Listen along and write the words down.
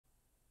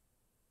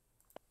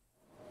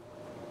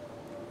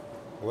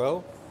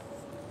Well,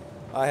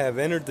 I have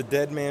entered the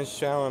Dead Man's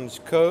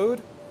Challenge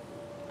code,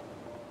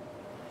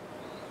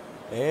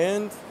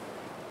 and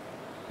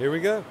here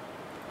we go.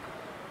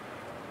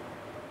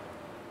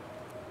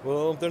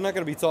 Well, they're not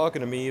going to be talking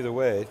to me either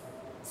way,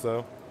 so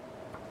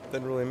it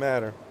doesn't really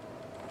matter.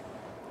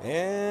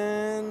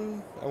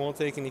 And I won't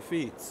take any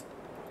feats.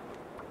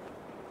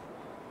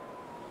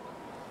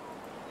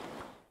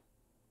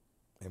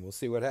 And we'll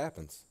see what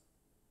happens.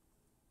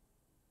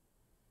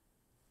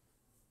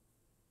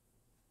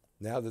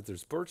 Now that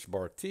there's birch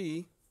bark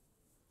tea,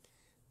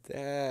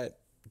 that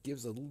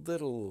gives a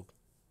little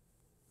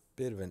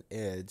bit of an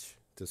edge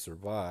to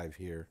survive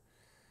here.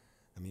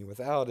 I mean,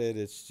 without it,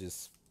 it's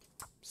just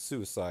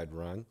suicide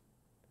run.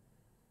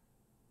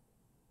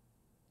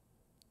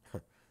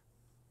 A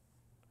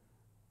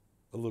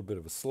little bit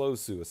of a slow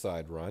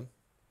suicide run,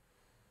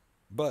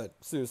 but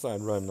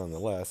suicide run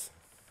nonetheless.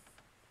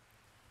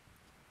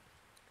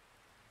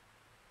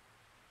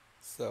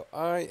 So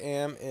I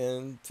am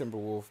in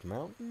Timberwolf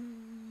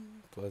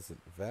Mountain,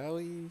 Pleasant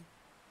Valley.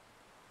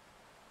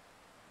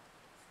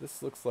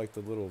 This looks like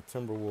the little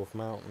Timberwolf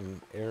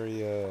Mountain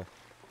area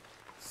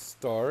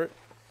start.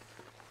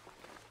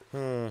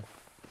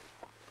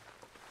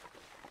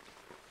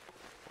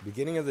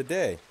 Beginning of the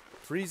day,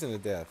 freezing to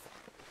death.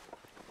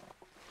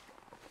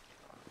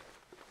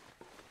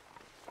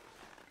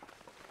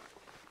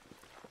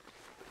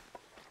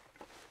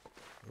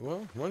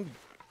 Well, one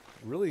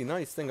really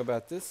nice thing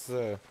about this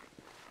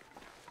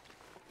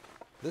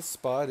this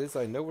spot is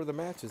I know where the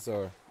matches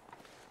are.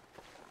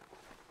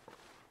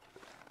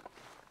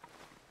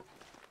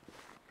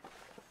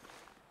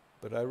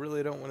 But I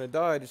really don't want to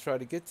die to try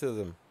to get to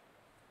them.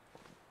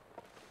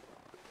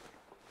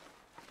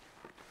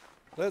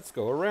 Let's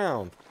go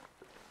around.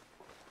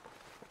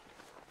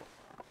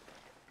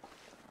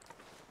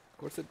 Of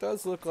course, it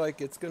does look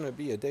like it's going to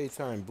be a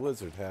daytime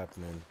blizzard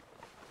happening.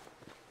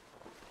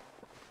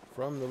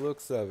 From the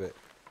looks of it.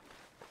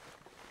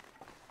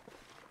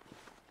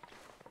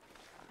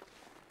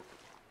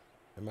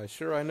 Am I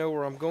sure I know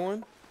where I'm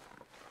going?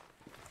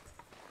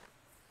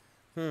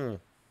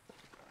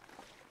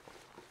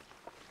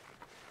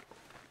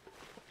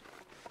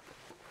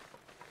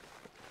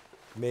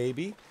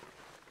 Maybe.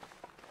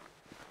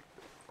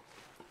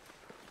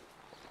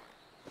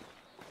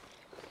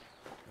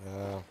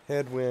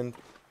 Headwind.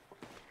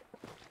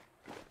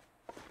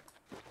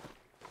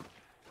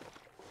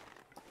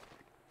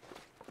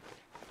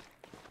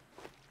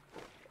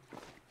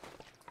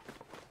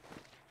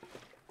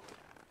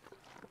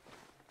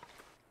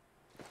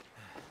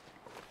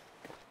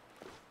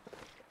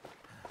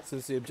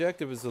 Since the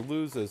objective is to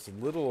lose as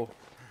little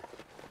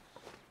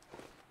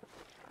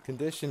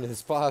condition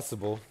as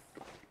possible,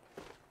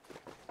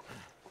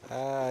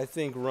 I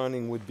think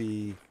running would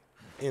be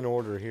in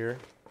order here.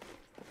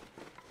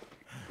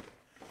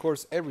 Of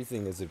course,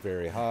 everything is at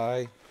very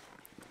high,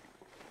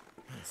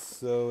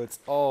 so it's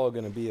all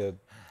going to be a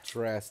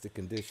drastic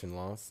condition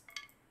loss.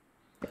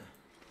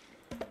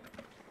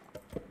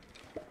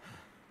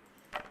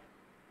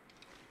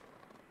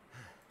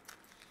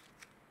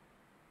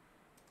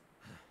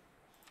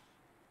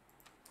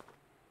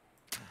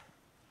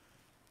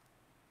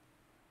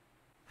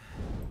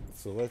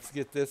 So let's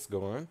get this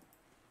going.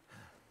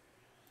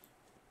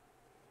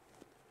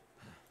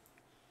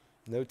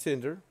 No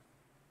tinder.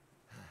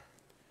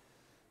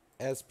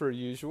 As per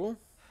usual.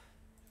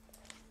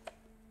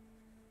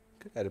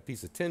 Could add a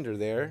piece of tinder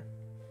there.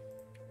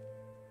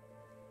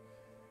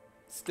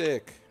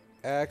 Stick.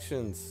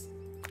 Actions.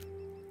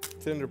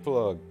 Tinder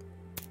plug.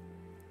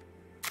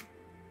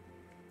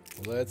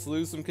 Let's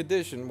lose some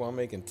condition while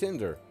making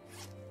tinder.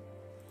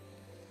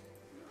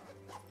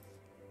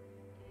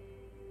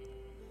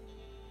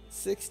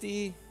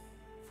 60,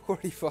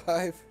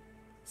 45,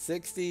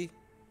 60.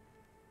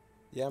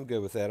 Yeah, I'm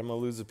good with that. I'm going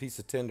to lose a piece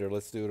of tinder.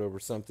 Let's do it over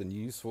something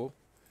useful.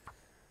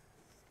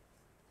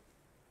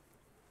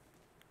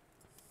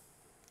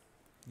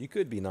 You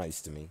could be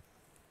nice to me.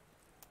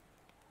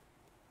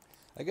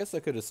 I guess I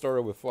could have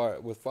started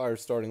with fire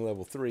starting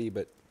level 3,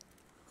 but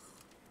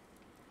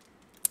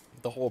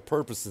the whole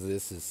purpose of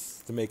this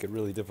is to make it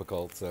really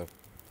difficult, so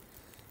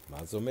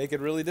might as well make it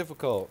really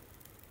difficult.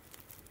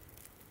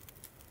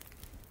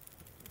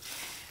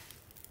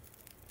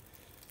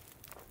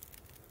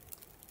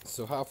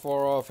 So how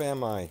far off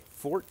am I?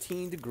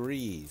 14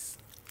 degrees.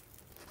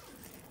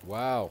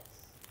 Wow.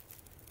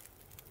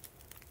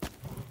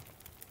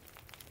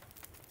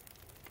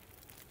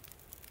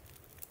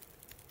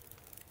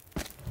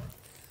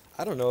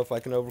 I don't know if I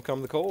can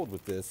overcome the cold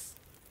with this.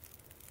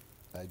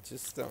 I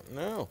just don't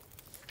know.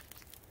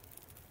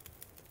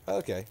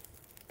 Okay,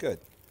 good.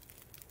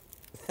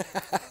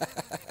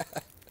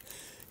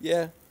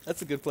 Yeah,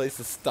 that's a good place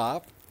to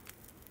stop.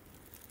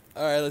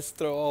 Alright, let's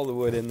throw all the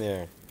wood in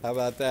there. How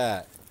about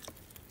that?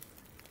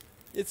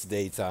 It's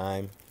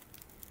daytime.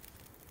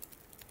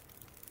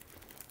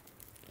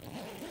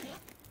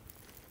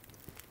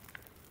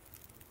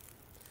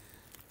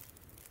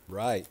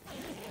 Right.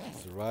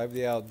 Survive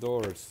the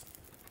outdoors.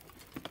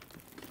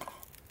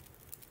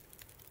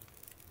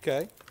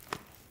 Okay.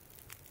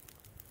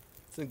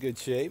 It's in good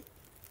shape.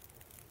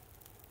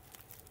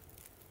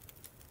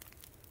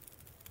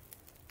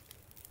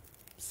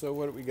 So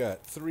what do we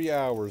got? 3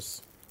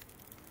 hours.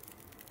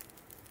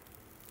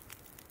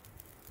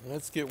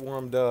 Let's get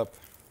warmed up.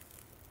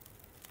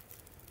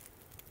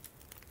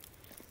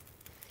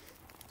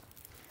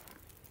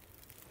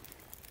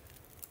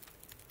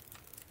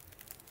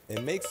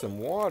 And make some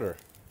water.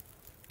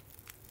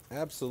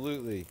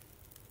 Absolutely.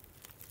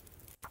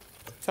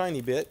 A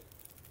tiny bit.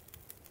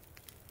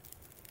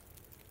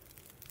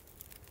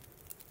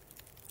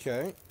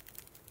 Okay.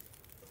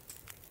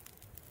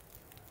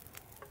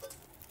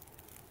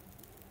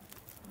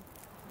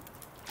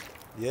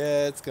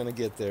 Yeah, it's gonna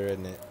get there,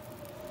 isn't it?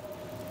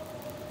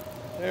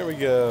 There we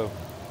go.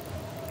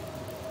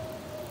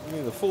 I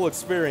mean, the full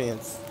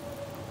experience.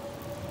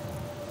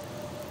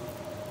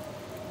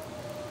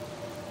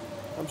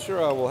 I'm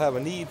sure I will have a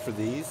need for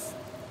these.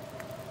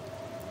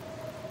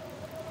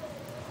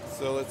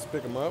 So let's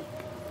pick them up.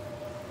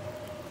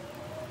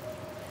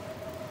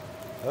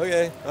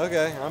 Okay,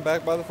 okay, I'm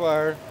back by the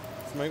fire.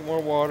 Let's make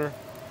more water.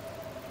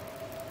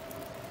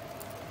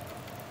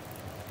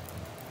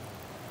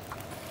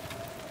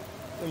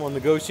 Then we'll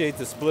negotiate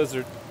this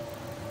blizzard.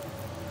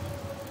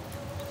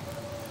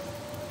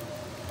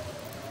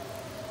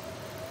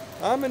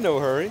 I'm in no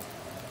hurry.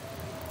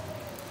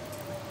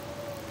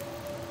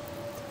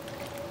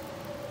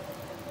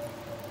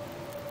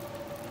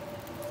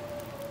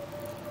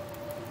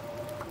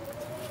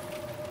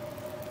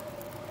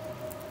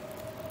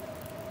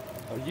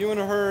 Are you in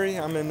a hurry?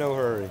 I'm in no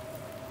hurry.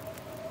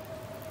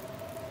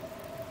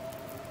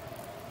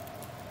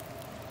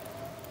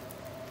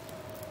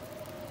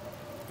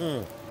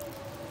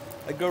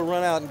 I'd go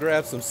run out and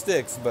grab some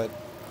sticks, but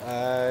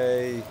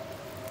I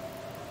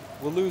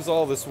will lose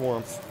all this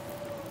warmth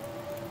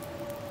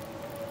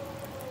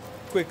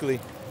quickly.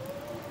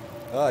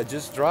 I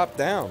just dropped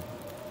down.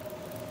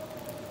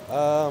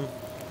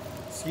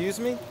 Excuse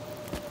me?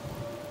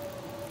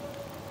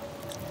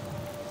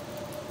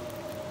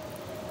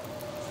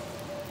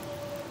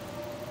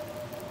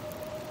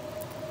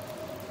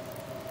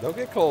 Don't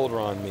get colder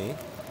on me.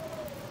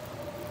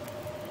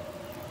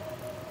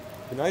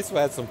 Be nice if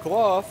I had some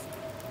cloth.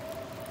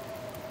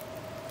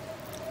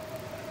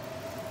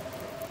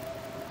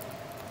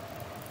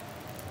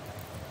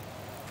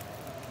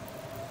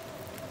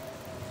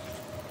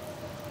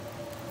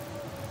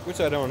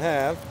 Which I don't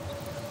have.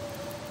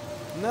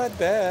 Not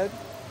bad.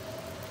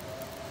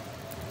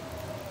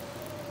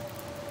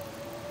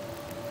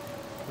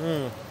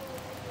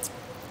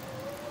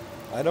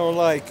 I don't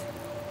like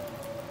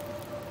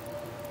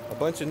a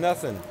bunch of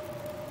nothing.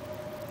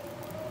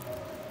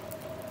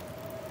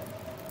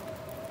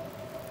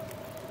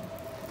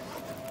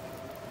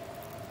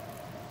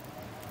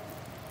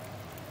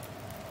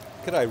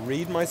 Could I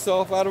read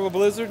myself out of a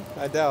blizzard?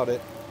 I doubt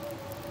it.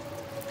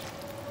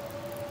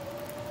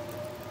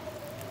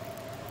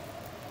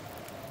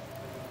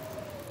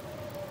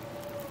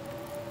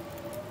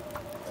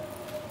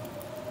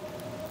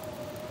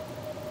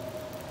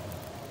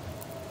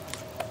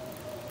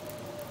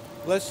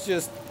 Let's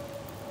just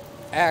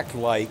act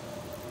like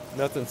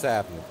nothing's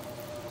happening.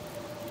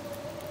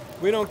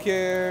 We don't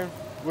care.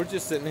 We're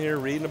just sitting here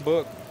reading a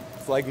book.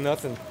 It's like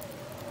nothing.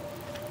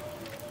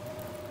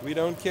 We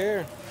don't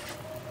care.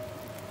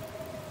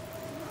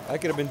 I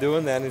could have been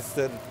doing that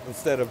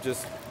instead of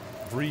just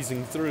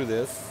breezing through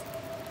this.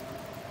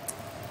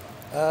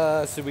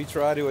 Should we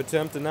try to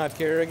attempt to not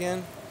care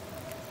again?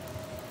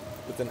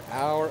 With an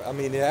hour? I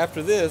mean,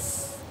 after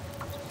this,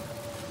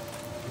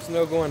 there's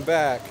no going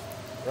back,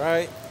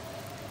 right?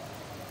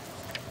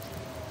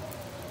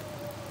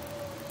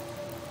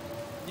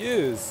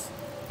 Use.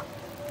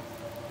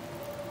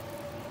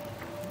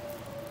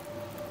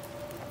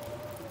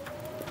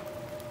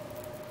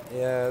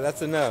 Yeah,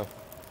 that's a no.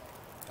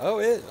 Oh,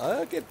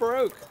 it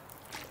broke.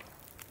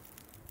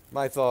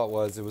 My thought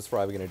was it was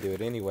probably going to do it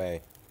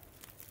anyway.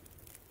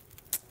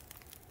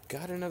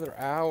 Got another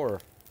hour.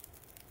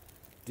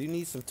 Do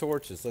need some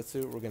torches. Let's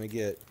see what we're going to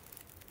get.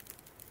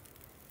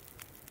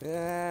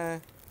 Yeah.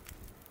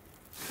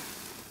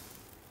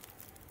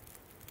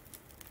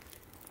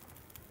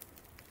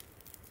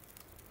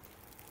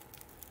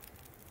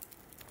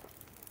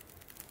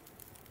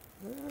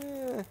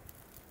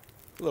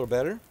 A little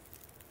better.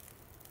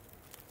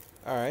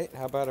 Alright,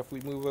 how about if we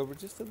move over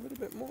just a little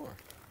bit more?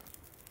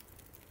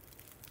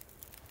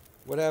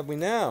 What have we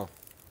now?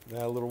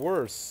 Now a little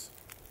worse.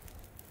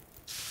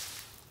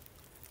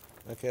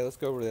 Okay, let's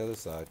go over to the other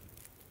side.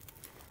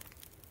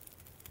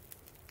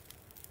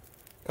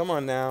 Come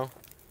on now.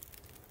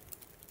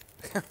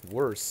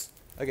 Worse.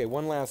 Okay,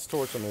 one last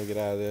torch I'm going to get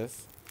out of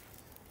this.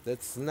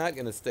 That's not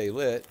going to stay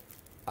lit,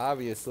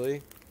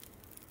 obviously.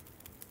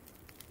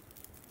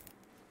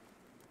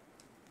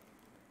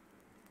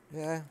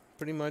 Yeah,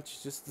 pretty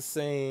much just the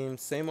same.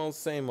 Same old,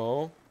 same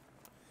old.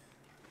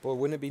 Boy,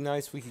 wouldn't it be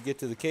nice if we could get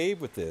to the cave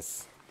with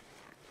this?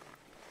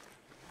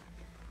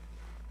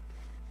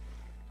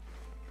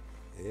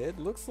 It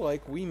looks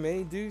like we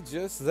may do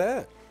just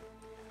that.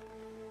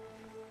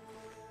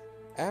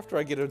 After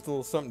I get a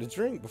little something to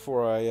drink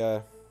before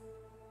I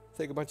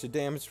Take a bunch of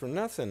damage for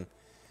nothing.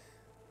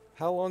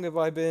 How long have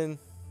I been...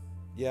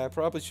 Yeah, I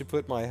probably should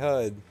put my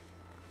HUD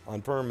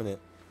on permanent.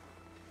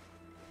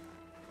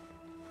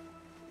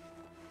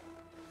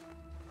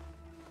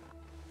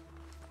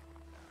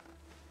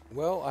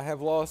 Well, I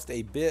have lost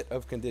a bit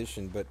of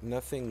condition, but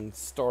nothing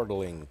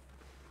startling.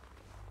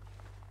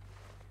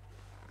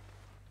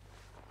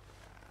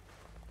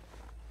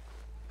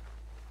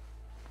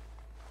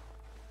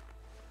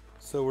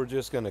 So we're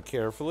just going to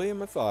carefully and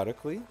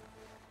methodically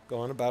go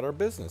on about our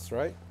business,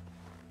 right?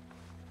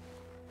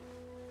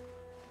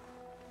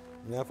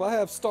 Now, if I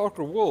have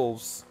Stalker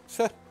Wolves,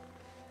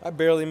 I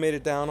barely made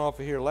it down off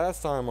of here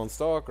last time on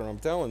Stalker, I'm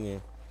telling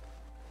you.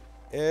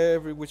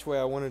 Every which way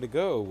I wanted to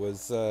go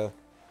was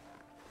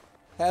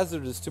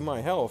hazardous to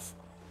my health.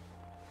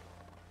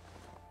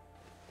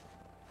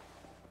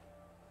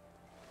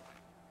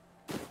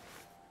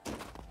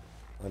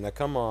 Oh, now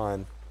come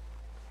on.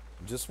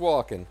 I'm just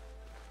walking.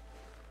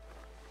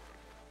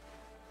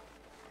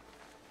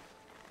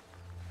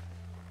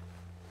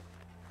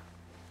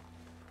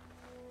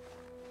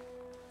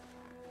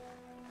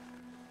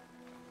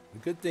 The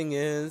good thing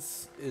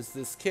is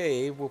this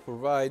cave will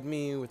provide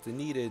me with the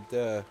needed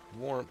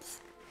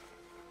warmth.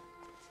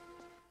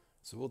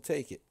 So we'll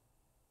take it.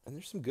 And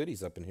there's some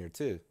goodies up in here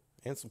too.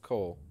 And some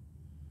coal.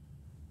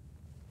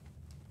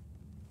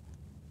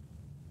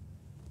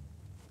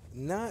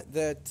 Not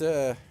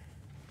that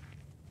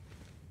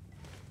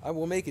I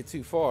will make it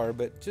too far,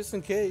 but just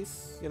in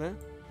case, you know.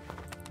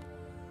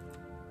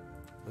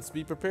 Let's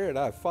be prepared.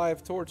 I have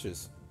 5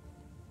 torches.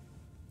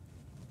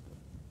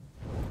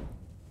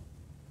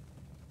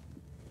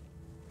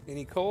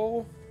 Any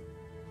coal?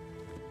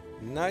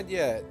 Not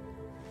yet.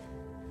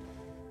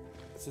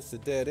 Is this a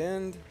dead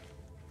end?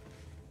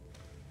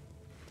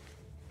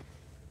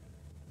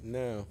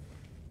 No.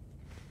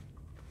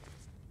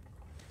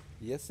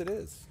 Yes, it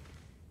is.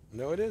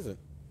 No, it isn't.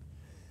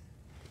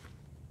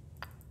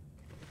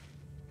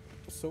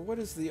 So what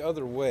is the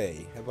other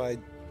way?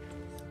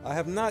 I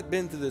have not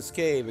been to this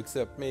cave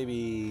except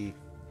maybe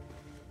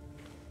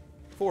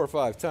 4 or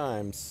 5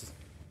 times.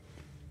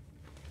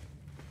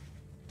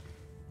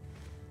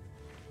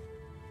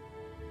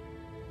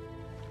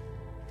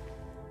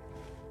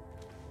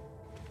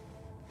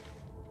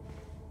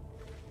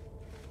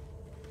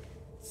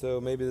 So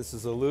maybe this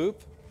is a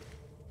loop.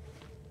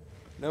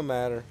 No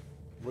matter.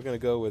 We're going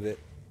to go with it.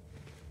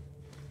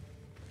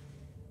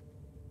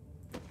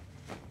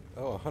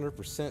 Oh,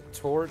 100%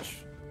 torch.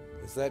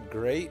 Is that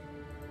great?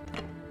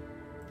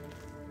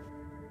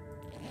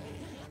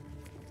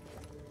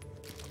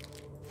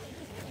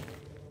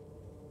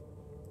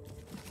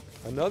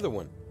 Another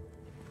one.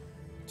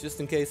 Just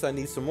in case I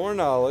need some more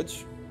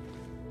knowledge,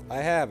 I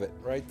have it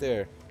right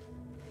there.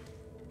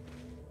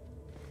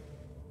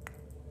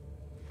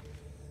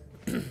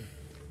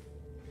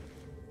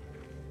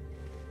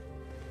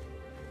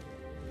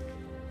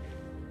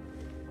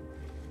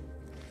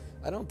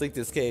 I don't think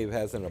this cave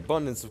has an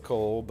abundance of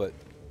coal, but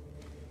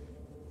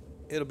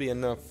it'll be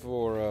enough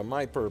for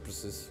my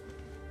purposes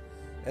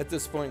at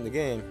this point in the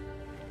game.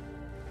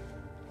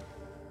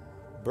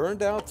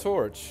 Burned out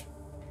torch.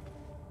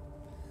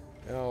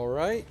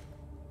 Alright.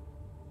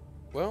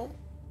 Well,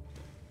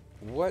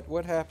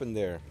 what happened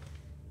there?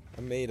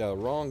 I made a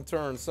wrong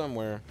turn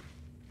somewhere.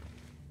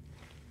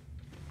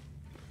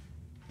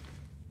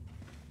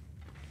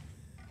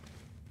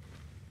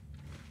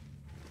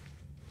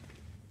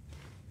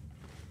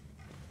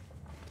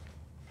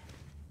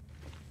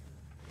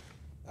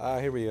 Ah,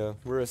 here we go.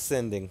 We're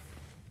ascending.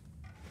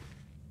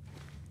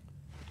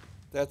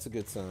 That's a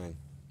good sign.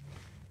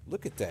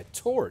 Look at that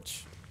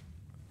torch.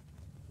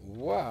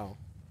 Wow.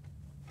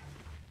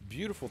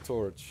 Beautiful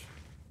torch.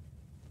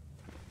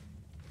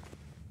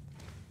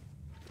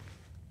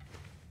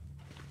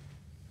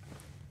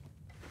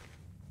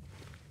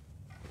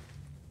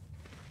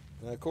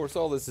 Now, of course,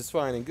 all this is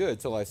fine and good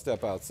till I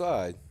step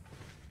outside.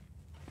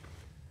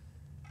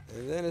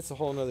 And then it's a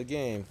whole nother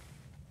game.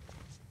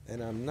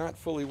 And I'm not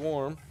fully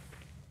warm.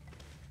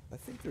 I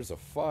think there's a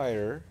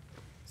fire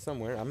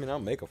somewhere. I mean, I'll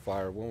make a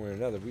fire one way or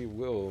another. We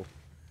will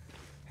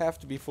have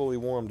to be fully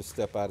warm to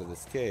step out of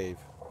this cave.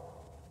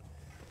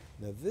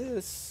 Now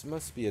this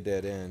must be a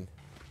dead end.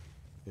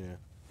 Yeah.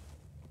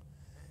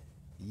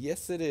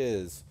 Yes, it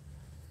is.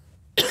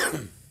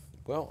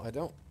 Well, I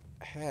don't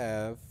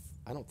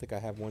think I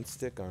have 1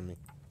 stick on me.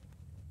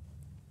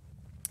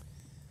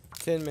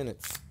 10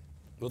 minutes.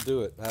 We'll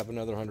do it. I have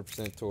another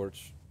 100%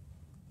 torch.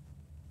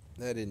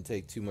 That didn't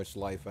take too much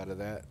life out of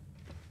that.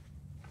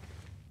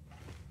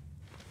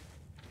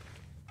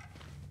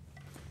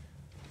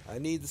 I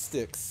need the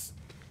sticks.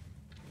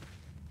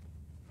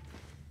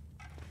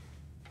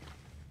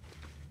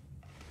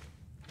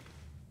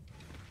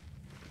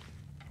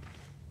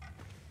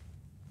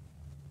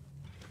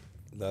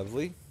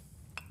 Lovely.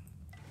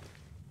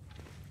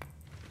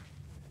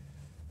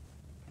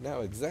 Now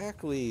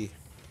exactly,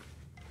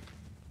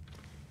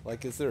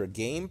 like, is there a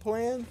game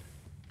plan?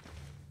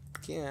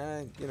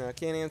 I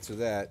can't answer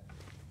that.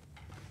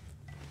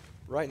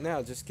 Right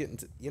now, just getting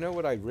to, you know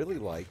what I really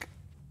like?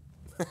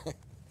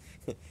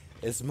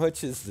 As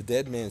much as the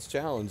Dead Man's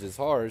Challenge is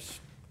harsh,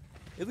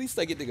 at least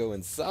I get to go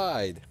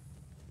inside.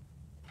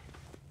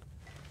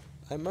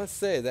 I must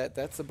say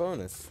that's a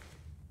bonus.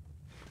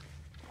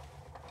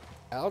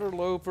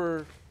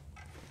 Interloper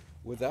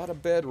without a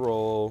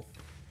bedroll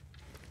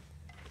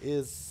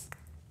is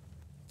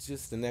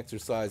just an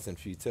exercise in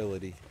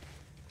futility.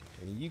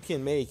 And you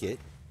can make it,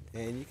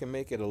 and you can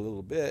make it a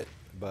little bit,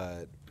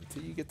 but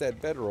until you get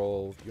that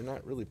bedroll, you're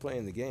not really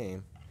playing the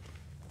game.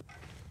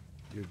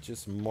 You're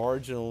just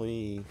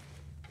marginally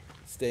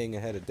staying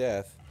ahead of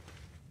death.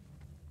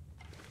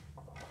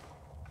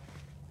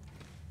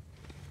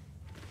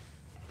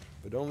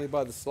 But only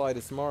by the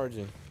slightest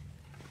margin.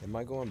 Am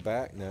I going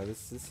back? No,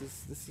 this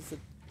is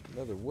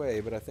another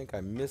way, but I think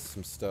I missed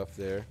some stuff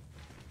there.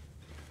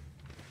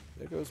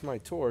 There goes my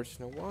torch.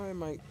 Now why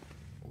am I...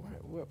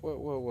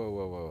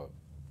 Whoa.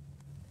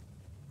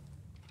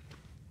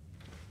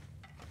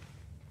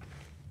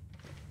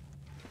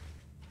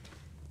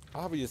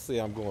 Obviously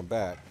I'm going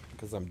back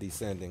because I'm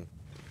descending.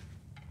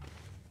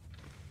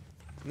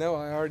 No,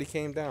 I already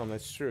came down.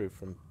 That's true.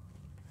 From...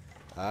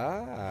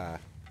 Ah.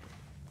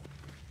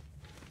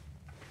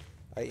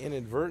 I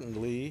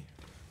inadvertently...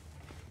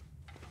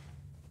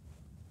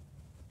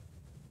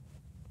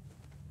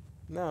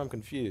 Now I'm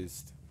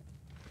confused.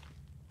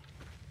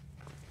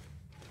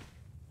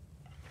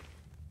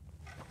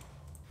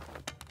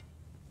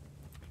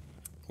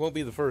 Won't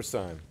be the first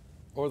time.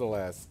 Or the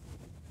last.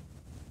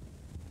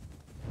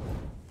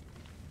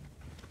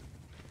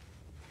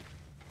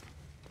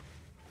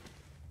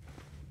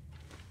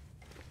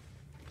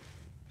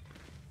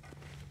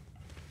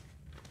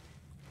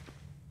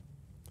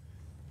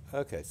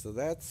 Okay, so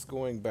that's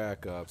going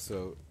back up.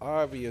 So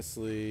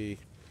obviously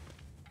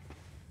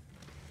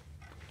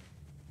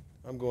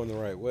I'm going the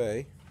right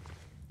way.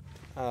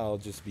 I'll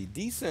just be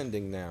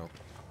descending now.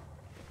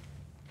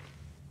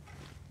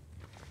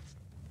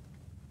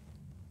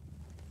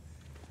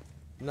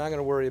 I'm not going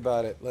to worry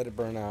about it. Let it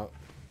burn out.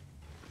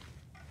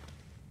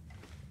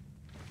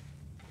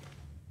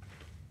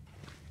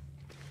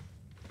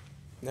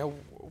 Now,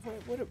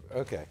 what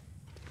okay.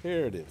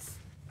 Here it is.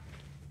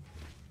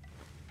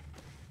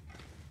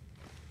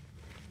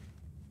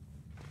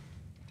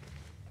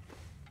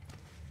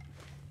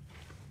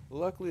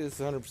 Luckily, it's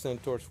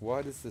 100% torch.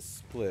 Why does this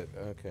split?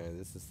 Okay,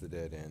 this is the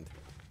dead end.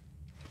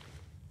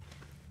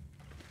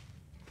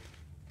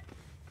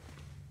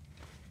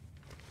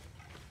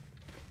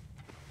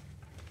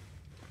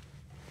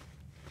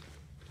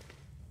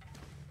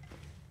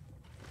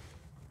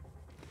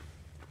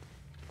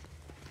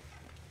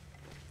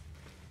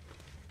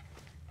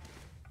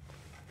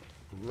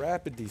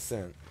 Rapid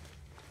descent.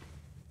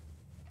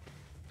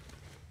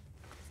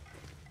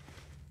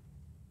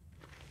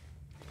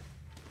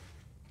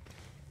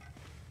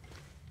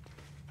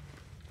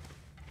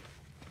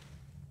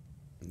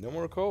 No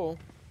more coal.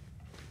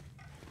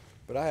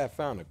 But I have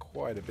found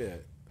quite a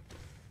bit.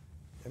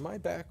 Am I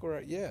back where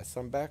I... Yes,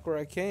 I'm back where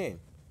I came.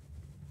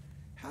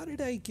 How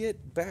did I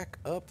get back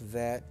up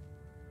that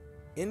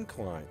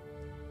incline?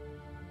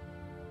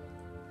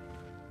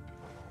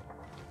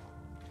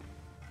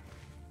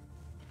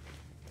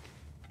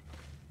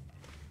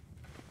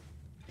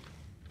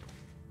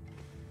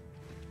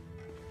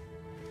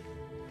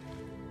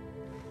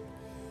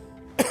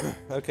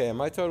 Okay,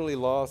 am I totally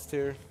lost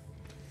here?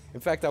 In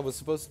fact, I was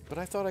supposed to, but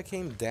I thought I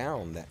came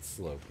down that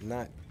slope,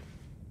 not...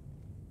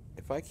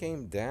 If I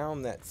came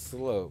down that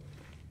slope...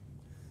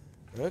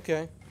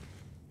 Okay.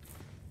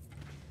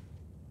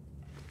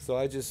 So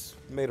I just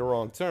made a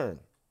wrong turn.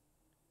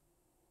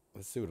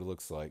 Let's see what it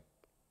looks like.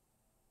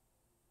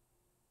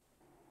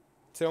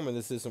 Tell me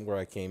this isn't where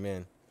I came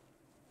in.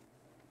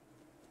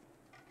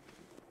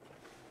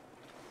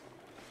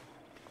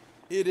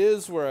 It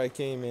is where I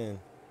came in.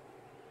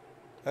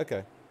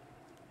 Okay.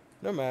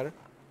 No matter.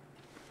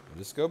 I'll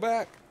just go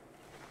back.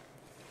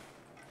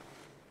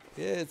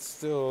 It's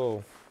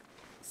still...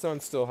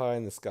 Sun's still high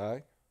in the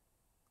sky.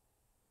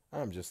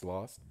 I'm just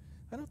lost.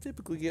 I don't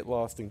typically get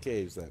lost in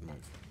caves that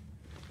much.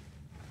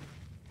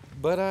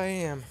 But I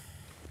am.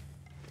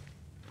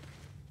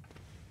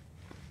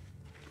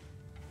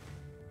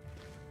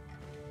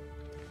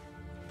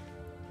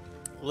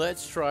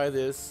 Let's try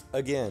this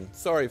again.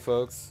 Sorry,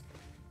 folks.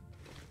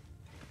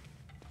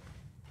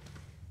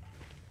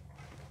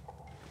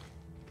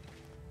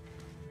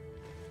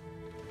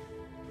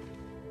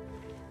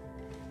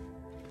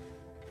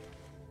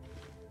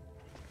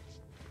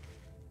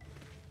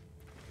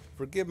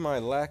 Forgive my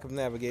lack of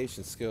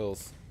navigation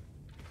skills.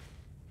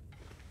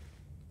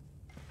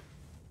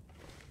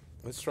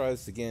 Let's try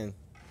this again.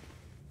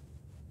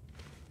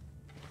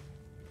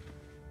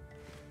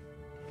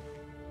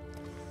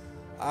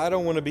 I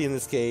don't want to be in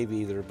this cave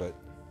either, but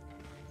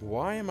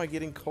why am I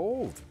getting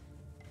cold?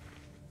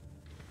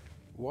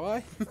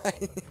 Why am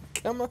I...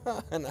 Come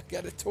on, I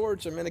got a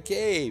torch. I'm in a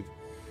cave.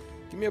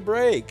 Give me a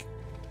break.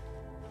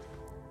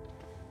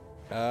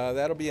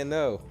 That'll be a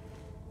no.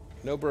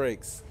 No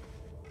breaks.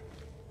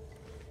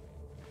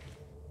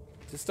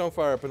 Just don't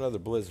fire up another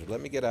blizzard.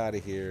 Let me get out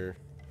of here.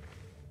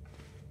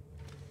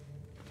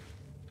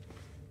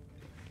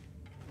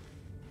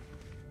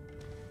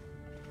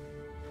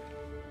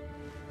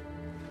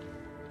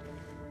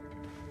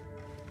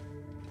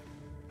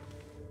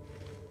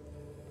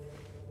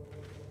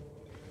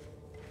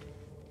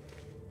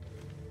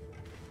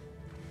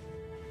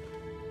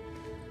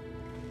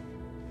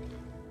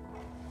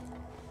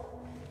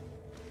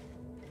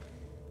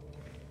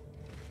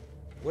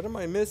 What am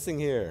I missing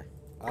here?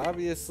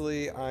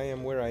 Obviously, I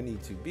am where I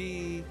need to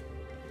be.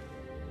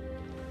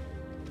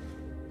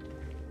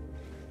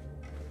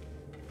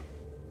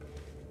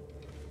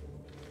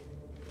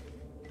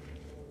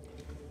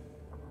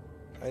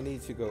 I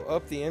need to go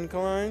up the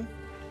incline.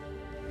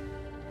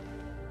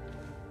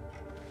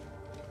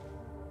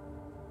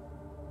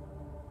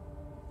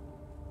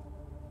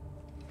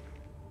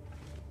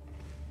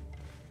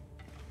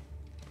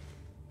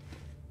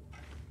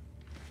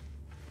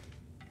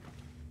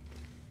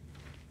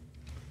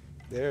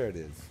 There it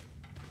is.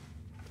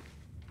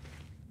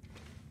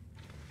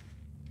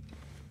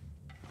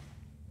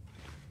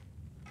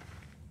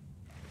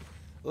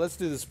 Let's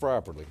do this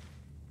properly.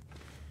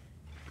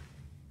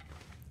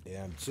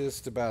 Yeah, I'm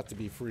just about to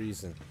be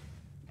freezing.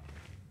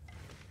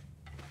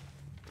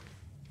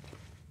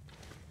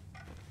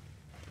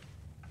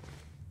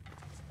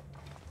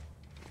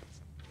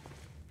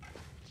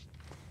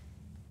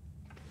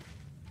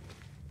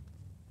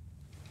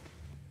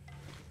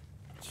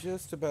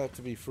 Just about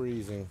to be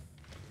freezing.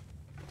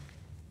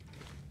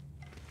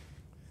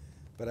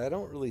 But I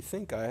don't really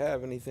think I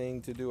have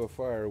anything to do a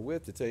fire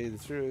with, to tell you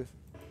the truth.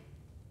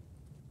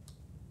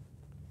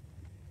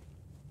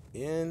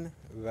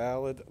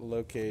 Invalid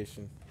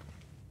location.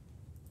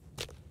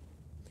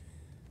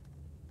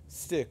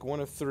 Stick, 1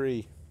 of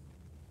 3.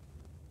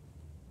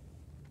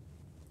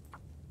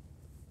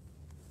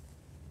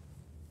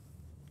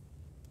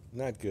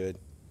 Not good.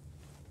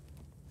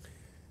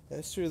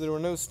 That's true, there were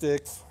no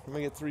sticks. I'm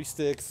gonna get 3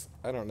 sticks.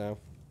 I don't know.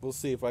 We'll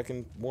see if I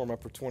can warm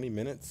up for 20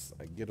 minutes.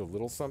 I get a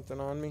little something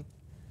on me.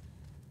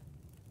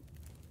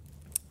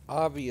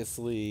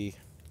 Obviously,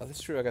 oh,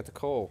 that's true, I got the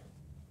coal.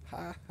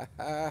 Ha ha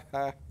ha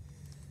ha.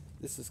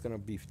 This is gonna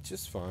be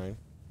just fine.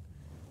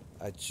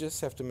 I just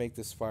have to make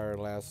this fire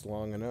last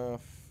long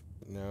enough.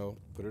 No,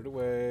 put it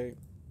away.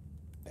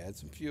 Add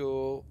some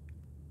fuel.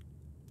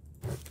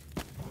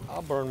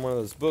 I'll burn one of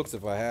those books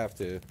if I have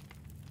to.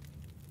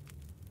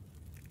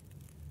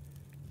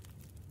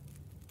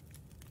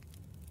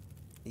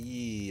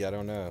 I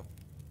don't know.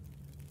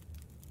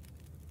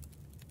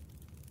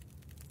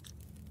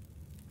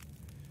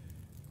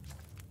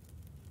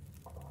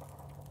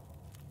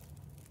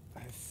 I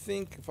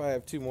think if I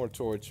have 2 more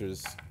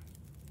torches,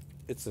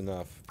 it's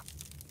enough.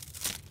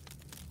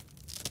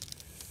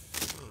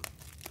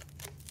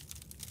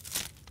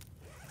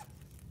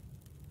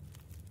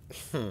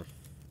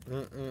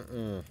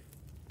 Mm-mm-mm.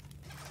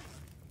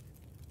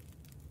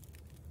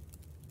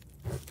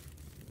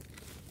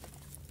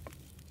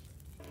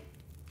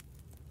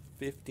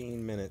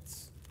 15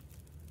 minutes.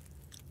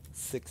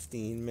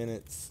 16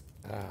 minutes.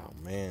 Oh,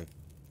 man.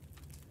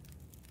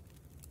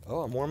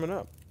 Oh, I'm warming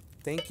up.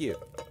 Thank you.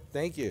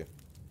 Thank you.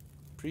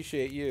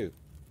 Appreciate you.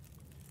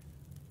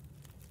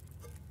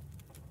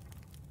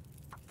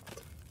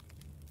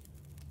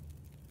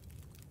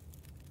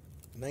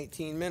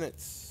 "19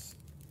 minutes.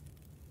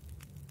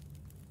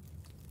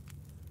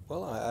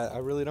 Well, I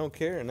really don't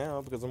care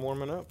now because I'm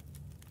warming up.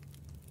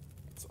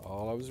 That's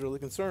all I was really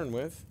concerned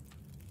with.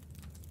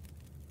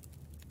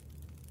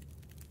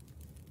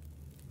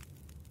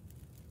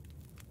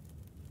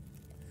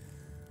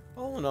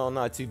 All in all,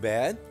 not too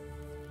bad.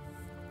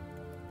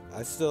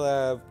 I still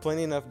have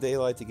plenty enough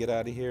daylight to get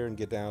out of here and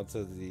get down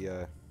to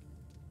the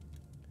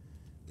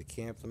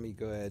camp. Let me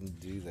go ahead and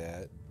do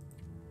that.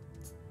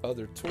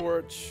 Other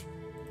torch.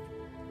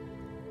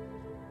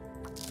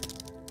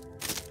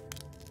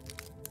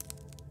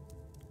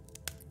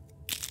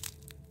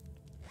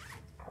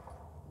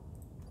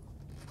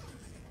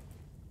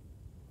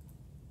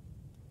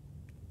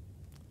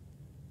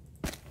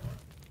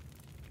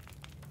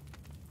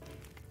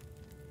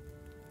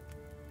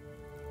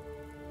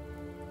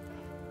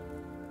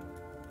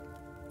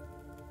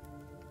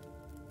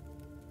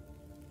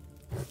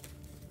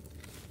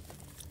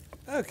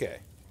 Okay.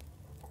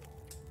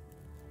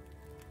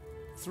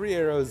 3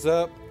 arrows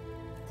up.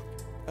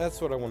 That's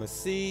what I want to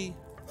see.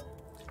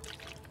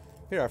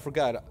 Here, I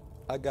forgot.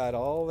 I got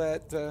all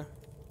that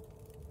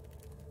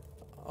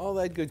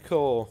good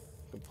coal.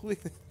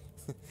 Completely.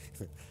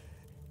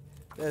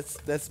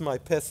 That's my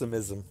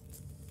pessimism.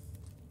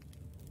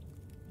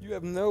 You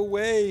have no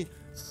way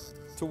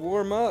to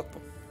warm up.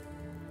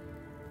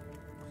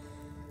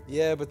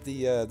 Yeah, but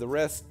the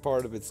rest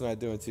part of it's not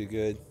doing too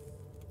good.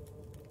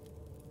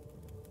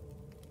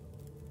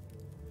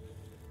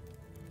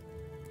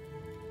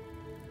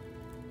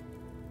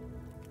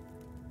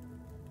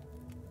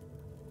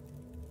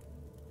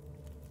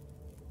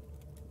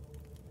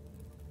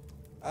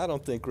 I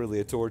don't think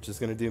really a torch is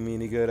going to do me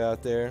any good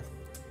out there.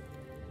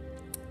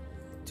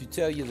 To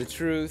tell you the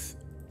truth,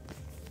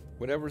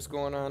 whatever's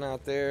going on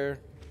out there,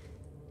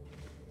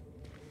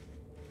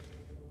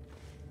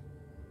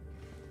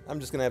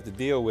 I'm just going to have to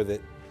deal with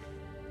it.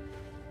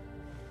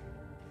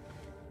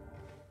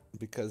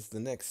 Because the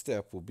next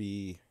step will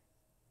be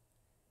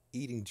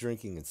eating,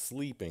 drinking, and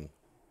sleeping.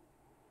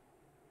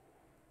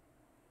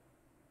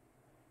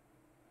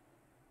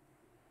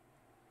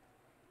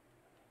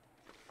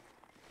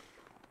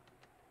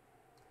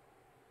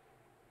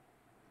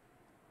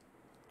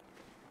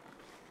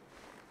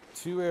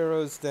 2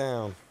 arrows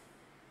down.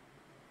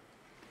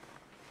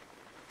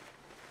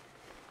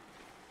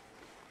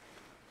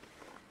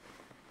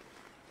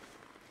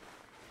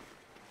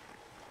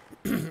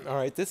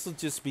 Alright, this will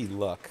just be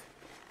luck.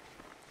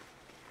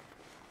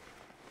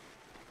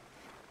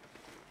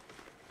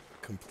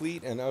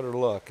 Complete and utter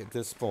luck at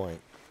this point.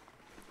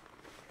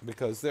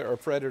 Because there are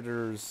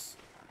predators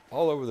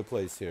all over the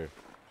place here.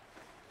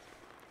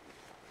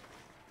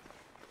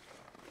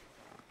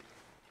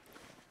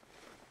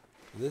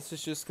 This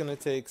is just going to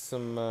take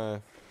some... I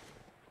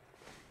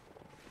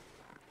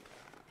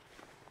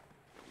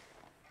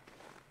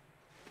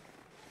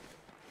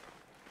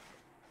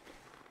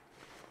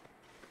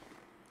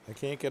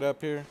can't get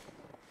up here.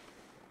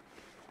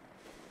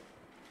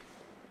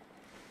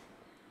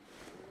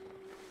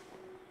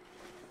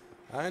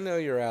 I know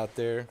you're out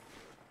there.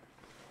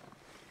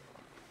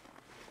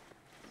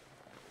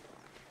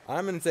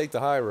 I'm going to take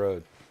the high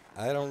road.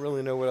 I don't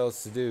really know what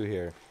else to do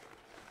here.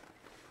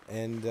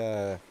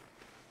 And,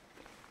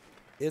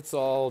 it's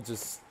all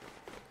just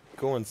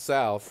going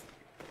south.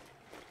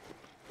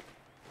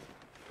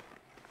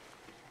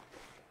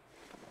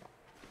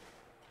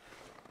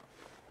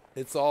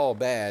 It's all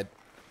bad.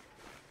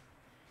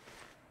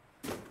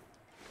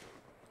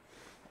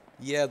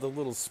 Yeah, the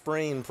little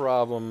sprain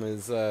problem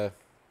is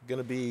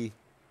gonna be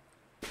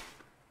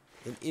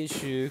an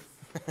issue.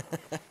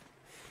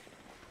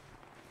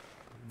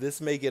 This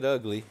may get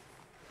ugly.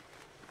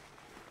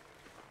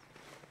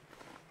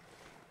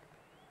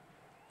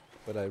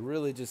 But I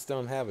really just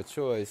don't have a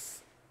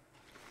choice.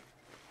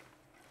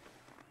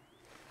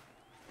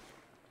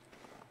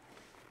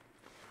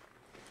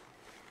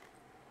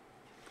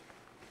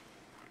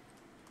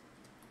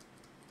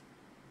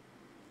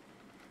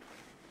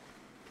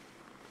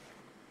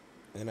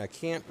 And I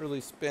can't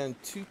really spend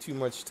too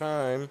much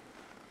time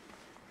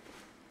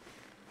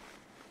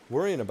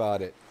worrying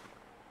about it.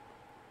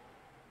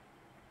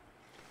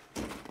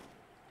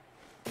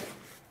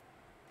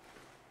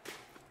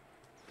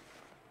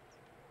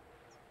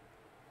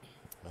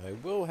 I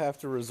will have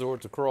to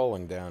resort to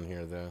crawling down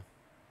here, though.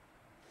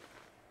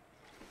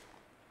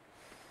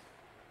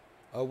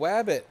 A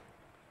wabbit.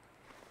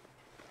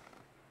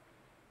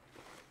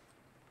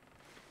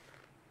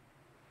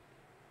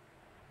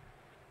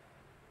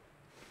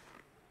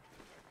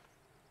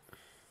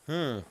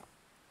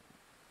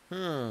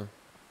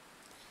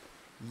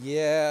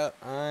 Yeah,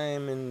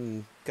 I'm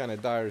in kind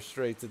of dire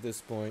straits at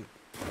this point.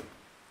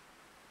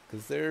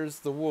 Because there's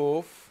the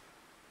wolf.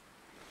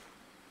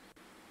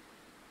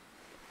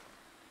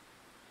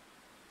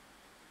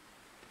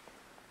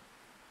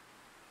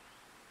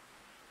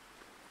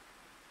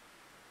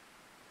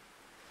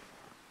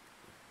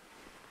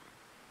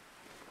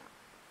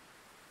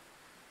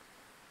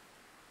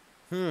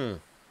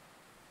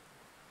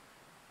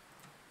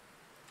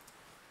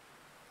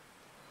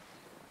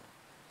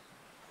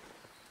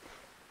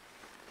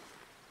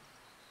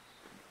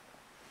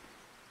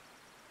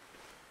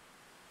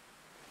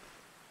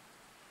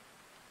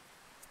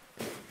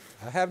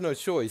 I have no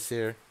choice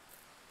here.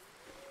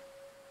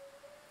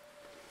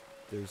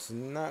 There's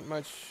not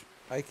much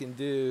I can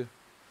do.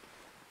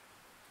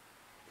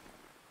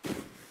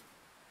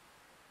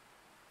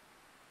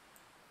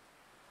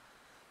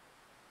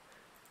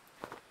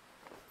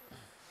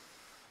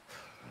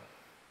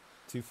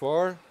 Too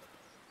far?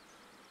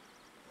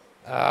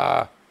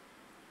 Ah.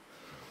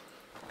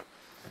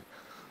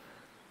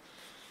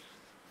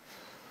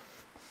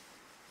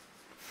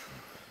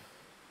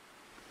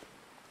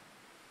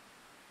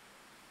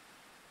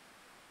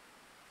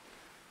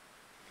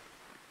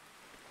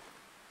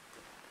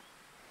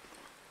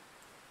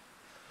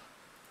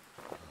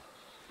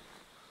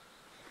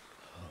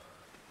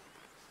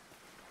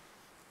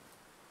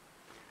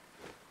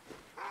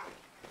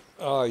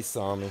 Oh, he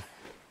saw me.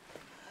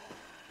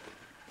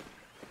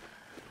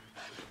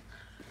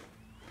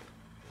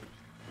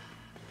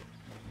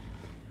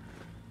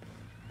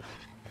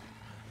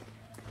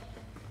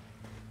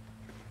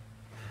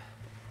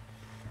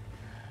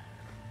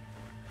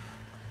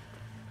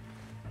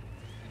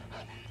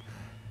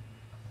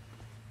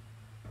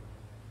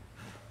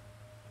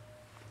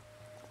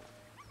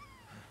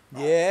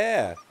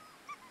 Yeah,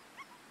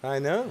 I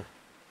know.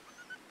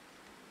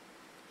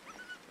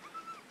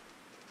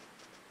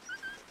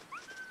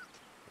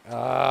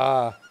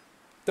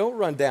 Don't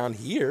run down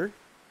here.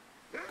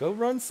 Go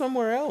run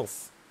somewhere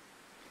else.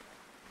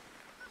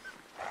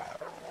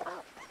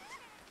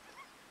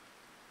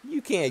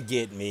 You can't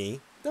get me.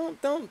 Don't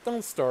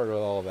start with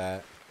all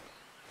that.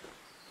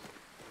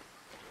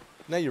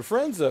 Now your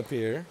friend's up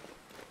here.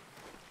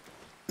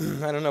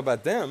 I don't know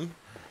about them.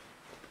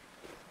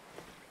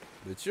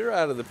 But you're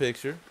out of the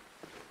picture.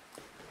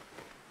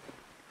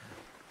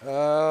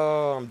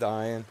 Oh, I'm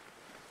dying.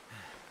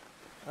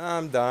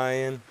 I'm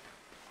dying.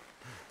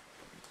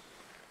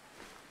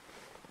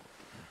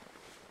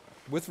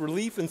 With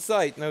relief in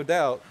sight, no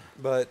doubt,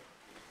 but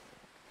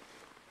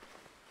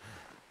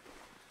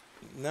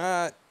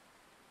not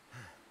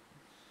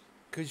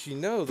because you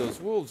know those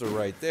wolves are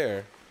right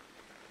there.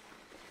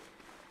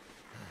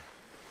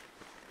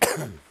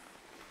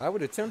 I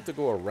would attempt to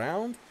go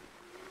around,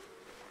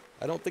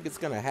 I don't think it's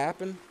going to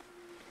happen.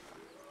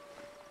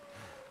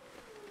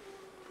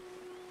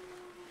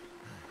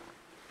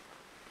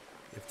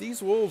 If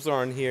these wolves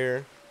aren't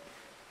here...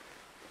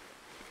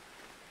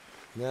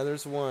 Now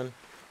there's one.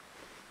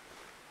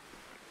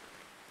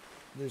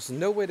 There's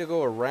no way to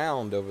go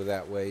around over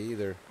that way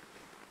either.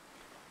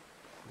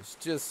 It's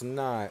just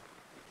not.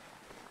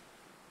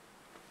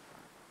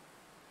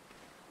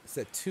 Is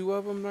that two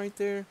of them right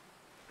there?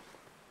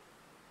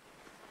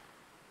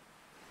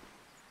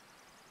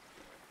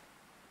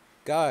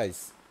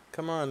 Guys,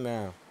 come on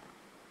now.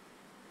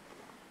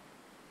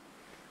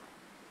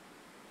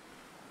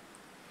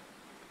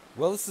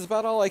 Well, this is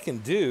about all I can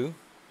do.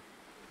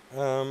 I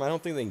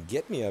don't think they can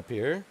get me up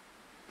here.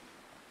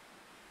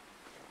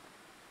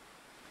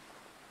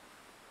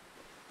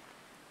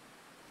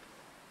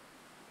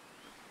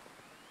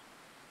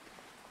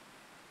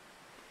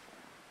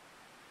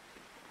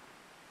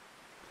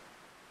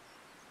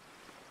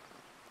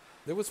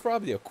 There was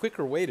probably a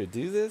quicker way to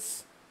do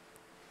this,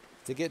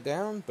 to get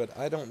down, but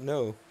I don't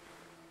know.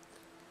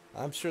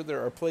 I'm sure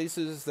there are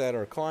places that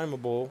are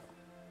climbable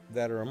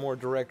that are a more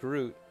direct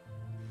route.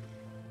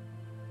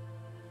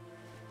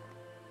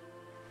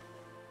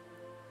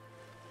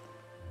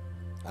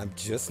 I'm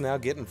just now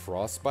getting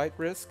frostbite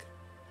risk?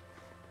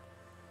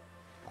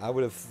 I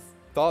would have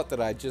thought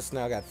that I just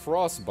now got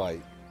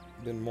frostbite,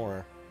 been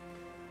more.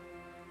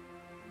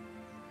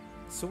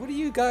 So what are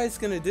you guys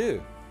gonna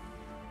do?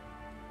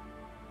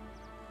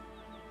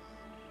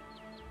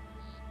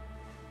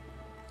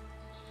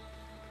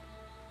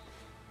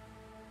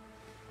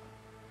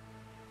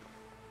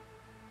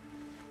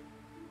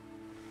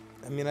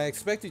 I mean, I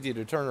expected you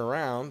to turn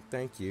around.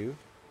 Thank you.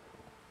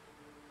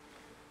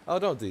 Oh,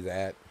 don't do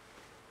that.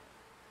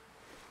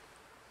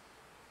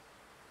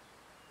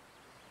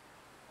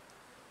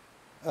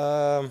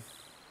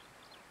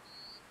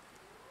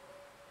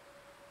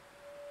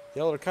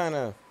 Y'all are kind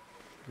of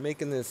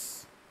making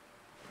this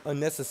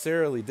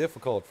unnecessarily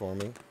difficult for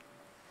me.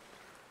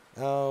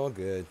 Oh,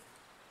 good.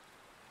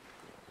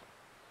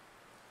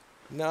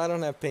 No, I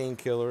don't have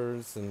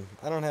painkillers, and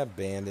I don't have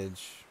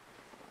bandage.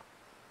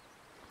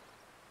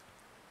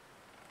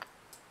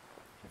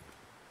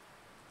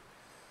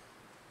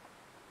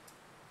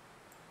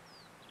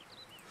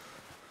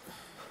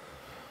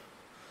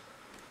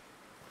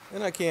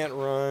 And I can't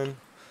run.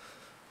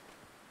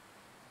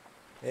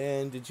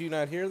 And did you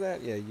not hear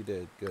that? Yeah, you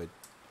did. Good.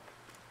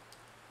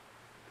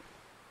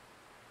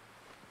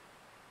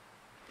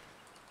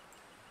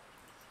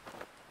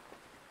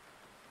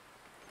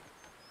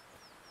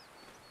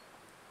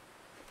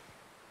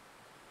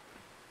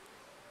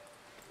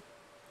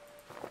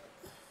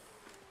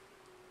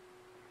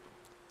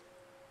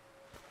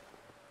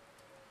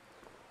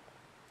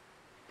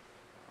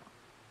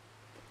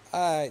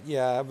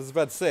 Yeah, I was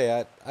about to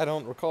say, I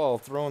don't recall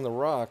throwing the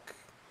rock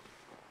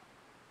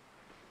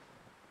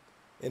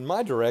in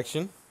my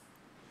direction.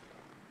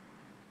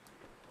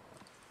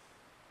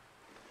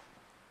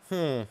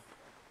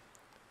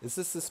 Is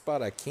this the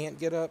spot I can't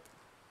get up?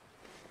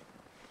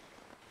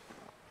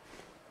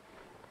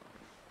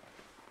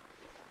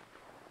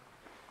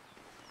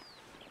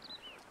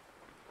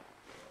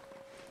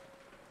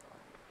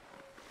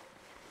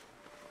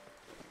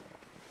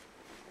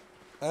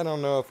 I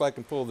don't know if I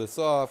can pull this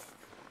off,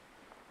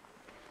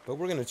 but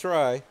we're gonna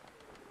try.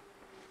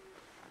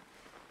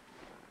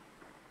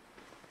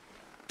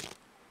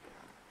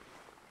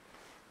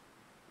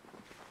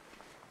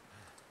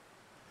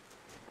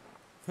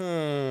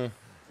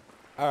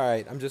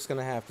 Alright, I'm just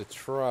gonna have to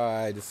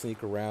try to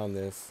sneak around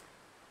this.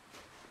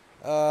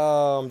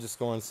 Oh, I'm just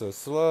going so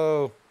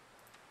slow.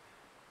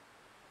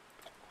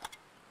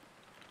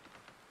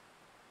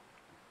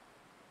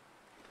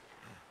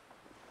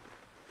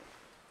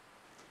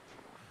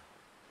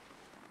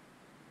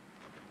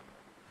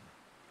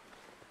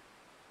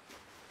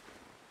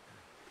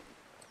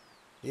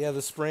 Yeah,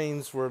 the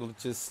sprains were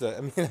just, I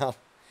mean,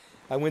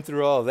 I went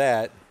through all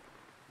that.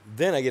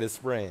 Then I get a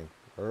sprain.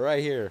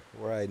 Right here,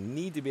 where I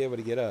need to be able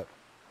to get up.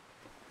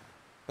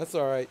 That's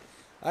alright.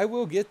 I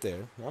will get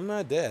there. I'm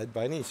not dead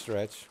by any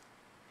stretch.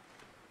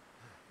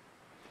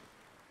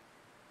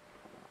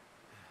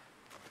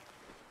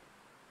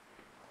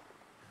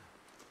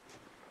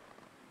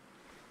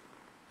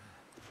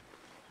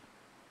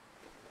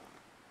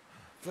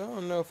 I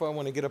don't know if I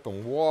want to get up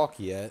and walk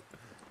yet.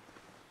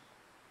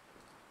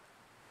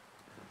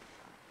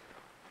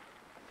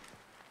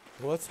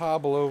 Well, let's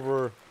hobble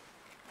over.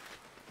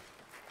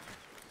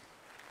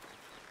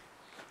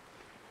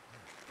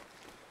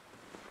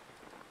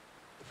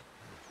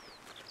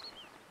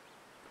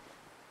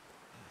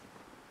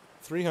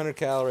 $300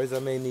 calories. I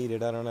may need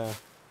it. I don't know.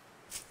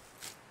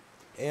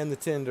 And the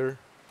tinder.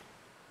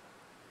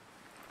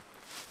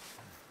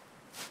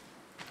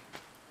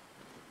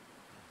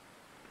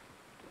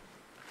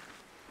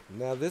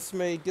 Now this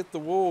may get the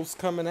wolves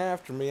coming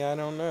after me. I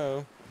don't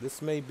know. This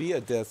may be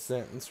a death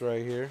sentence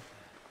right here.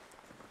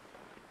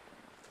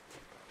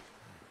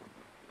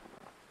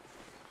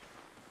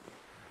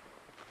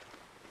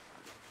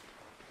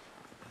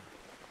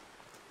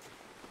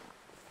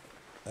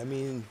 I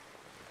mean,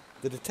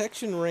 The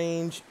detection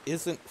range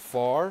isn't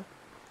far,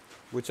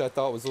 which I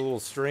thought was a little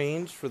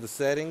strange for the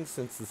settings,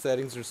 since the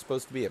settings are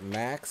supposed to be at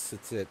max.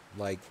 It's at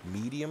like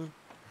medium.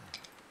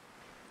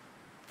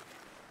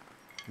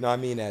 No, I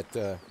mean at,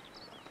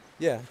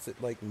 yeah, it's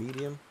at like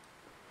medium.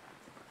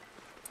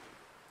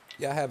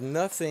 Yeah, I have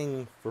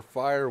nothing for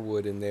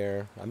firewood in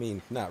there. I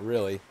mean, not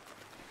really.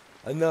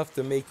 Enough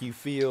to make you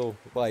feel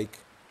like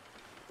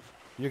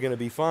you're going to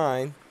be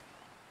fine.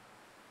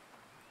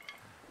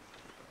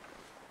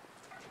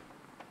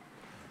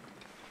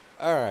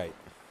 Alright.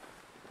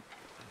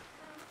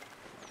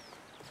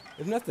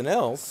 If nothing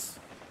else,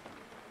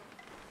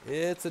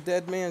 it's a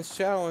dead man's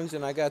challenge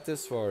and I got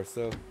this far,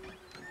 so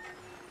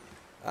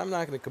I'm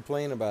not going to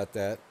complain about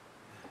that.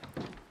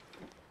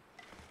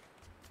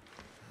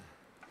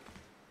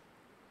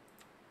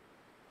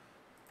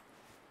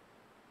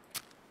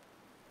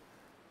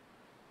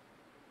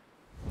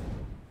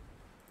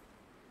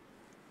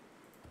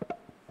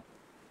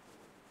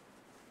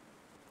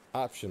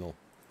 Optional.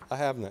 I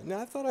have not. No,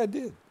 I thought I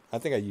did. I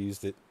think I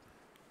used it.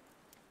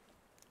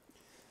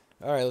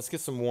 Alright, let's get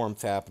some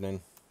warmth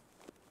happening.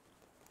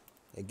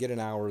 And get an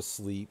hour of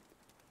sleep.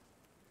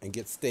 And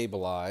get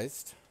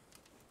stabilized.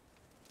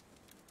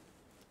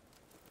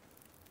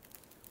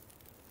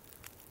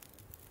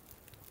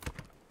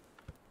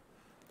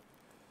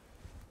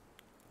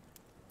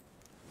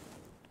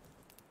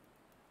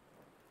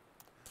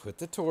 Put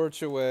the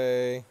torch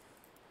away.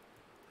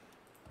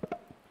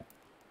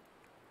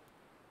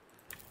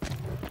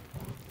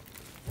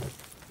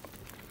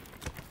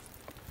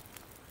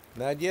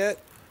 Not yet.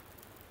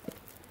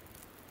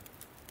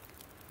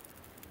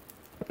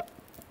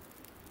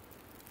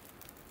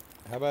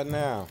 How about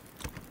now?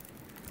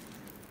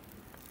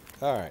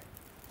 All right.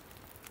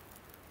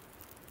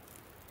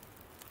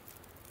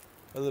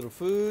 A little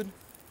food.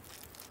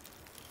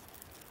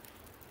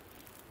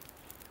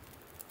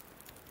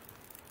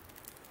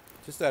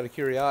 Just out of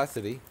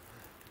curiosity.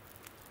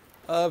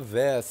 A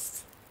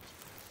vest.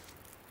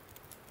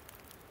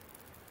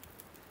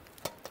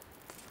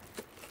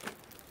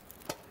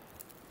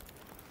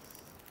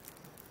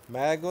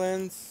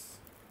 Maglins.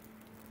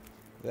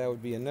 That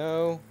would be a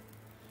no.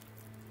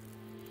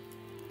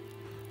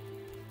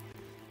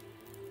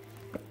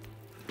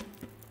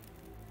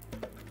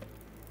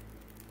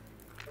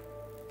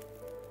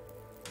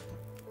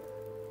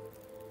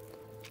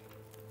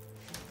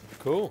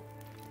 Cool.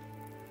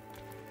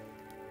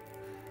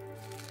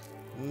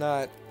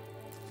 Not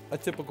a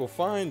typical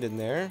find in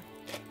there.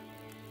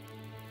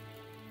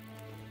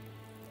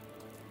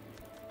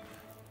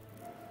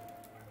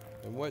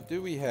 And what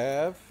do we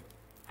have?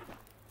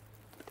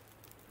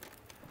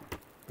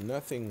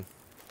 Nothing.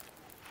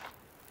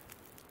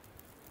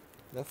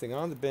 Nothing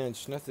on the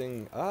bench.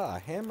 Nothing. Ah, a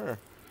hammer.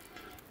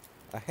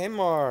 A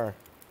hammer.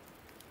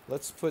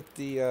 Let's put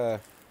the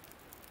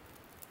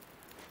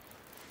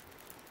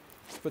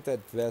let's put that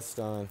vest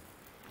on.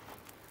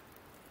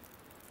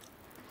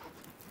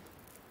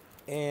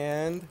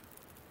 And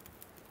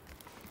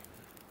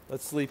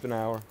let's sleep an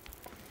hour.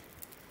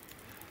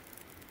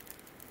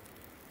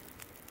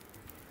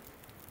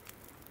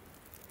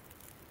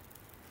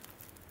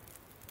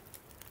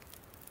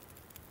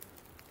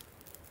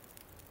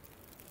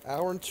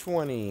 Hour and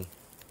 20.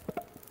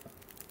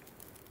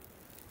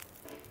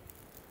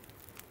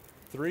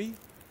 3.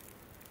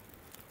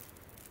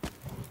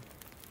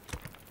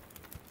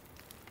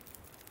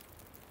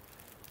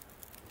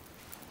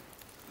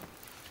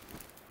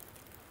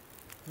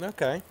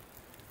 Okay.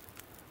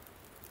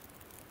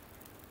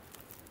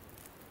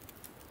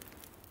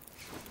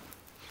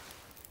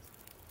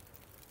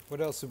 What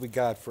else have we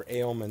got for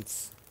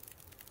ailments?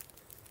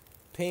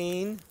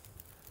 Pain.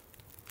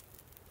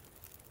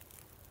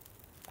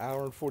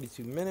 Hour and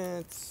 42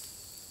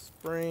 minutes.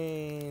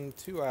 Sprain.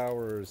 2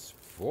 hours.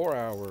 4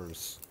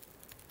 hours.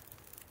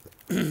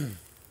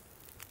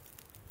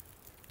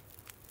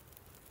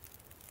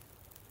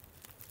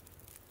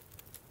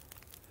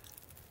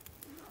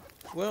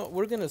 Well,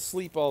 we're going to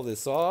sleep all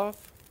this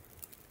off.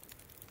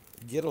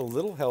 Get a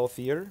little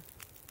healthier.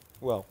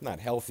 Well, not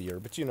healthier,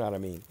 but you know what I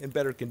mean. In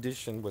better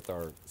condition with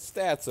our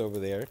stats over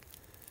there.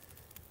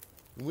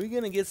 We're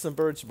going to get some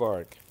birch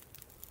bark.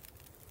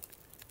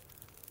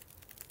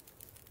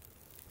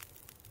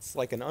 It's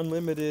like an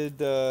unlimited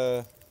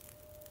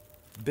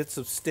bits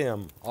of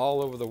stem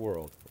all over the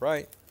world,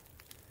 right?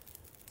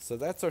 So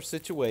that's our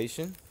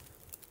situation.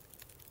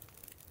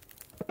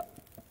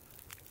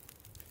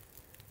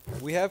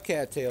 We have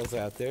cattails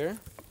out there.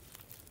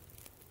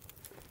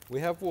 We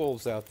have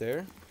wolves out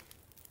there.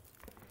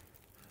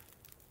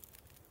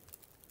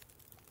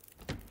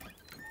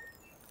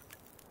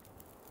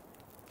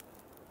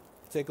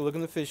 Take a look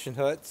in the fishing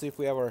hut, see if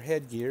we have our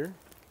headgear.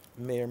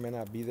 May or may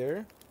not be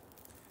there.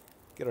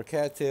 Get our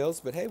cattails,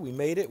 but hey, we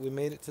made it. We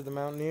made it to the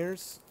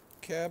mountaineers'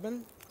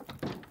 cabin.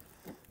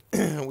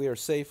 We are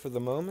safe for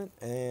the moment,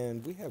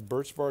 and we have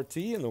birch bark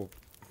tea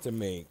to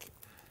make,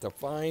 to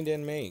find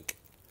and make.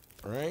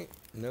 All right,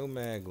 no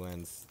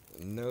maglins,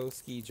 no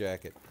ski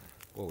jacket.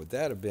 Well, would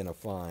that have been a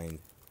find?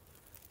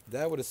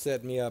 That would have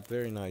set me up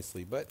very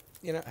nicely, but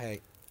you know,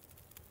 hey,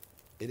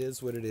 it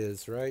is what it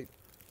is, right?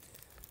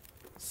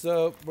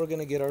 So we're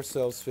gonna get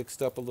ourselves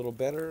fixed up a little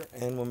better,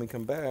 and when we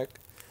come back,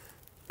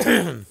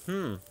 I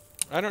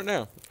don't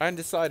know. I haven't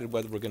decided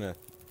whether we're gonna.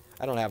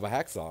 I don't have a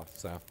hacksaw,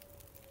 so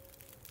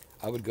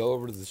I would go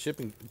over to the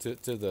shipping to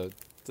the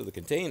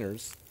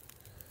containers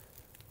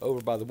over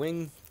by the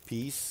wing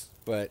piece,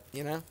 but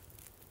you know,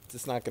 it's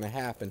just not gonna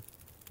happen.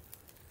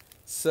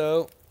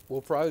 So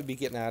we'll probably be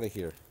getting out of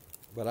here,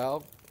 but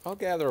I'll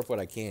gather up what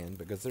I can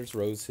because there's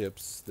rose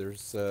hips,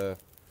 there's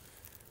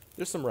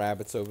some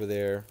rabbits over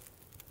there.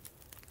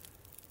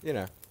 You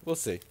know, we'll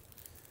see.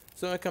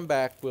 So when I come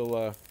back,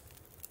 I'll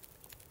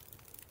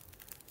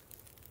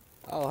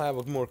have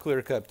a more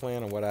clear-cut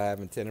plan on what I have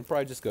intended.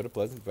 Probably just go to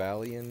Pleasant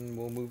Valley and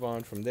we'll move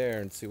on from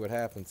there and see what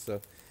happens. So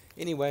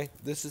anyway,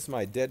 this is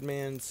my Dead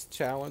Man's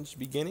Challenge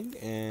beginning,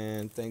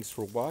 and thanks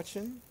for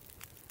watching,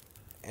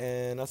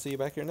 and I'll see you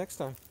back here next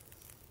time.